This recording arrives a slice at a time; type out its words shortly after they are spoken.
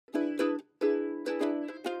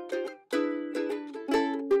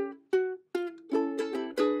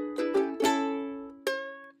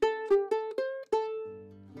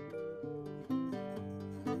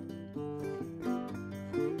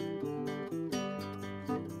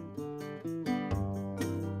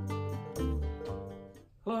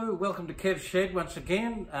Hello, welcome to Kev's Shed once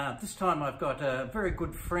again. This time I've got a very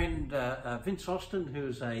good friend, Vince Austin,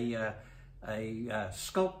 who's a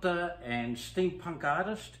sculptor and steampunk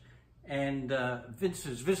artist. And Vince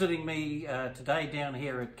is visiting me today down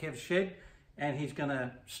here at Kev's Shed, and he's going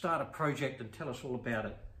to start a project and tell us all about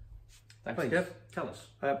it. Thanks, Please, Kev. tell us.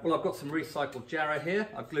 Well, I've got some recycled jarrah here.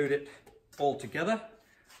 I've glued it all together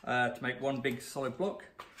to make one big solid block,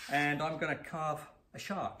 and I'm going to carve a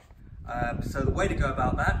shark. So the way to go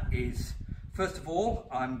about that is, first of all,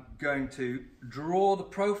 I'm going to draw the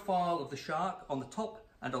profile of the shark on the top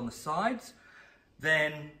and on the sides,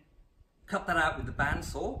 then cut that out with the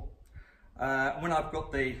bandsaw. When I've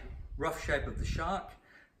got the rough shape of the shark,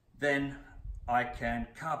 then I can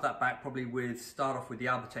carve that back, probably start off with the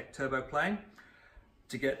Albatech turbo plane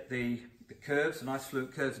to get the curves, the nice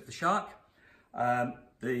fluent curves of the shark.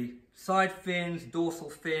 The side fins, dorsal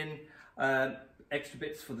fin, extra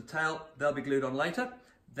bits for the tail, they'll be glued on later.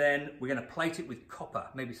 Then we're going to plate it with copper,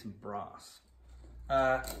 maybe some brass.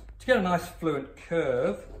 To get a nice fluent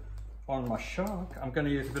curve on my shark, I'm going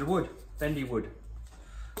to use a bit of wood, bendy wood,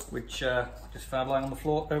 which I just found lying on the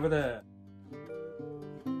floor over there.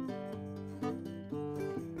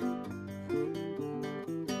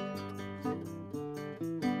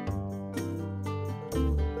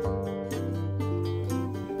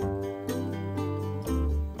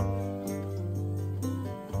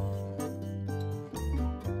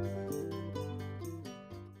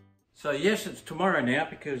 So yes, it's tomorrow now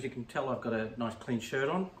because you can tell I've got a nice clean shirt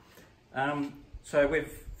on. So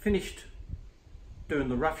we've finished doing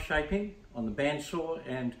the rough shaping on the bandsaw,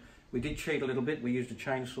 and we did cheat a little bit. We used a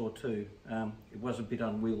chainsaw too. It was a bit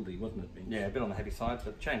unwieldy, wasn't it, Vince? Yeah, a bit on the heavy side,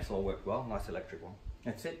 but chainsaw worked well. Nice electric one.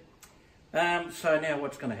 That's it. So now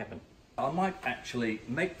what's going to happen? I might actually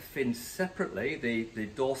make the fins separately, the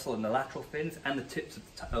dorsal and the lateral fins, and the tips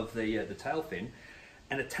of the tail fin,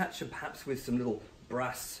 and attach them perhaps with some little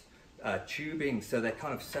brass tubing, so they're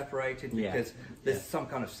kind of separated, because there's some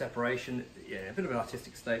kind of separation. Yeah, a bit of an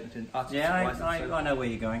artistic statement. I know where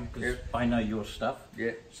you're going, because I know your stuff.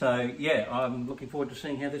 Yeah. So yeah, I'm looking forward to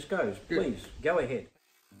seeing how this goes. Good. Please, go ahead.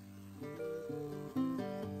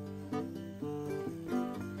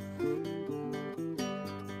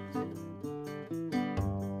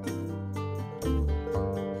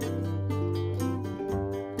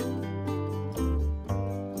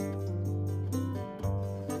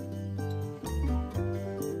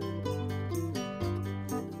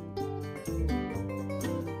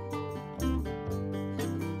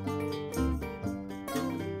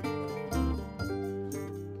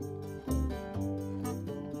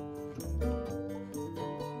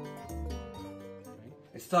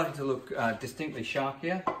 It's starting to look distinctly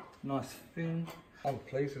sharkier. Nice fin. I'm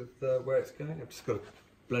pleased with where it's going. I've just got to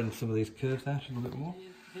blend some of these curves out a little bit more.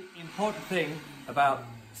 The important thing about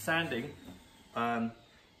sanding,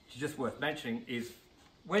 which is just worth mentioning, is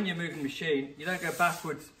when you're moving the machine, you don't go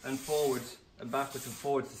backwards and forwards and backwards and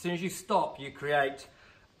forwards. As soon as you stop, you create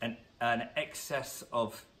an excess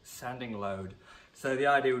of sanding load. So the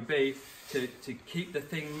idea would be to keep the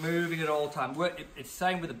thing moving at all time. It's the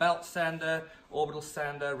same with the belt sander, orbital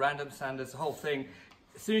sander, random sanders, the whole thing.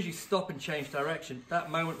 As soon as you stop and change direction,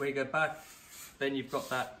 that moment where you go back, then you've got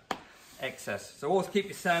that excess. So always keep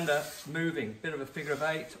your sander moving, bit of a figure of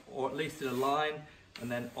 8, or at least in a line,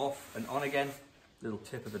 and then off and on again. Little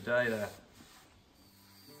tip of the day there.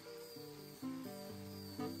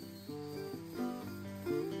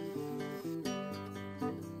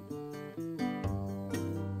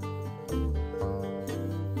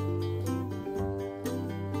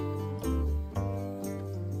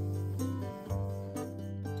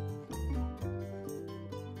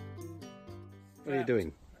 What are you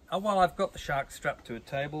doing? Well, I've got the shark strapped to a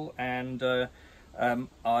table, and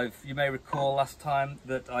you may recall last time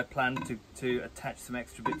that I planned to attach some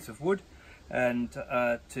extra bits of wood and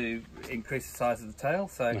to increase the size of the tail.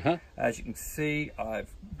 So as you can see, I've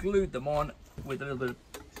glued them on with a little bit of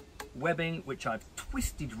webbing, which I've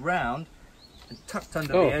twisted round and tucked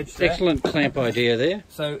under the edge there. Excellent clamp idea there.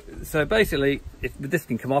 So basically, this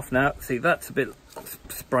can come off now. See, that's a bit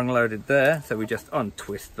sprung loaded there, so we just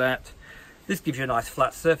untwist that. This gives you a nice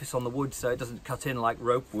flat surface on the wood, so it doesn't cut in like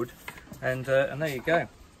rope wood, and there you go.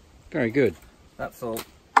 Very good. That's all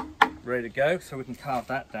ready to go, so we can carve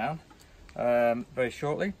that down very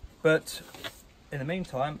shortly. But in the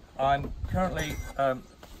meantime, I'm currently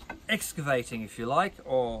excavating, if you like,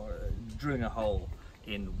 or drilling a hole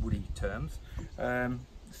in woody terms,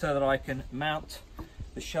 so that I can mount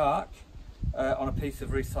the shark on a piece of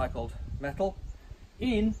recycled metal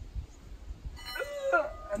in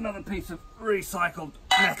another piece of recycled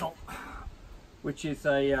metal, which is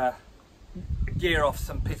a gear off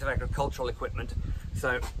some piece of agricultural equipment.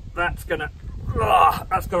 So that's got a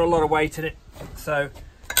lot of weight in it. So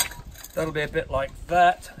that'll be a bit like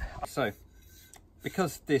that. So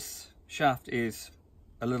because this shaft is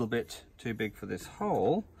a little bit too big for this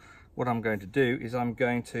hole, what I'm going to do is I'm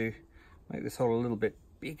going to make this hole a little bit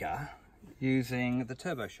bigger using the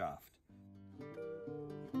turbo shaft.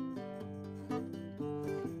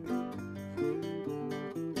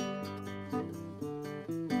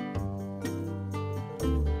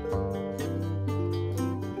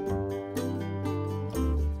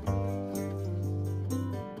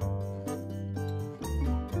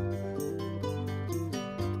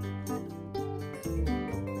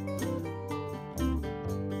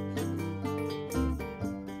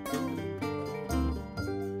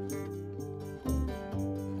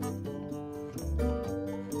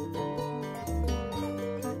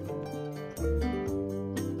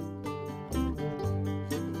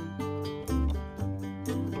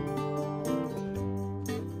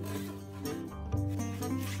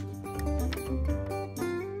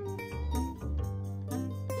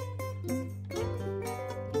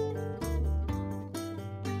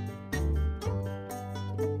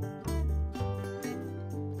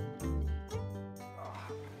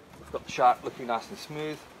 Got the shark looking nice and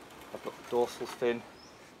smooth. I've got the dorsal fin,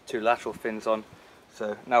 2 lateral fins on.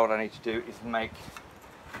 So now what I need to do is make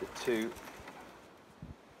the 2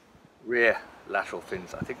 rear lateral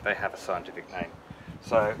fins. I think they have a scientific name.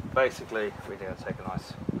 So basically we're going to take a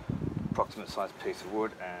nice approximate sized piece of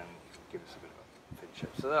wood and give us a bit of a fin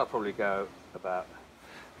shape. So they'll probably go about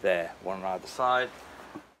there, one on either side.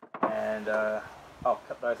 And I'll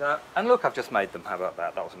cut those out. And look, I've just made them. How about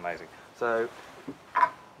that? That was amazing. So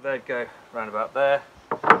they'd go round about there.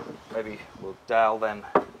 Maybe we'll dowel them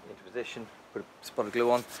into position, put a spot of glue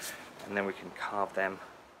on, and then we can carve them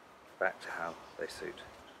back to how they suit.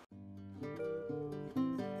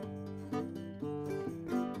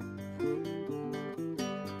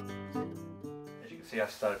 As you can see, I've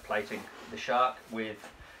started plating the shark with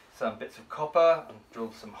some bits of copper and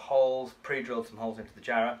drilled some holes, pre-drilled some holes into the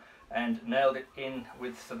jarrah, and nailed it in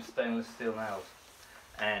with some stainless steel nails.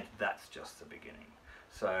 And that's just the beginning.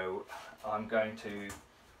 So I'm going to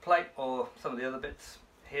plate or some of the other bits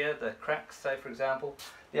here, the cracks, say for example.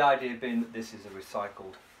 The idea being that this is a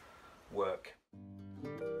recycled work.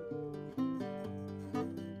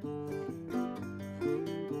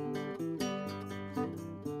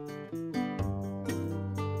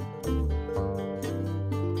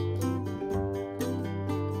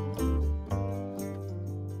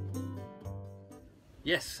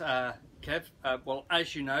 Yes, Kev, well,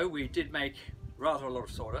 as you know, we did make rather a lot of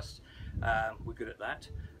sawdust. We're good at that.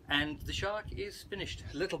 And the shark is finished.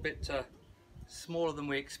 A little bit smaller than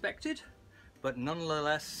we expected, but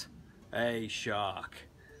nonetheless a shark.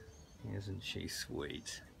 Isn't she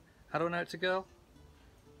sweet? How do I know it's a girl?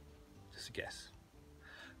 Just a guess.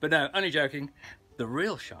 But no, only joking. The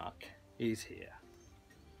real shark is here.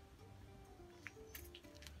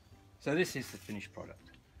 So this is the finished product.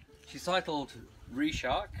 She's titled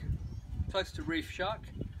Reshark, close to Reef Shark,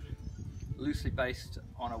 loosely based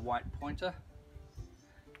on a white pointer,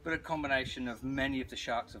 but a combination of many of the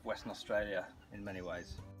sharks of Western Australia in many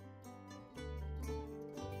ways.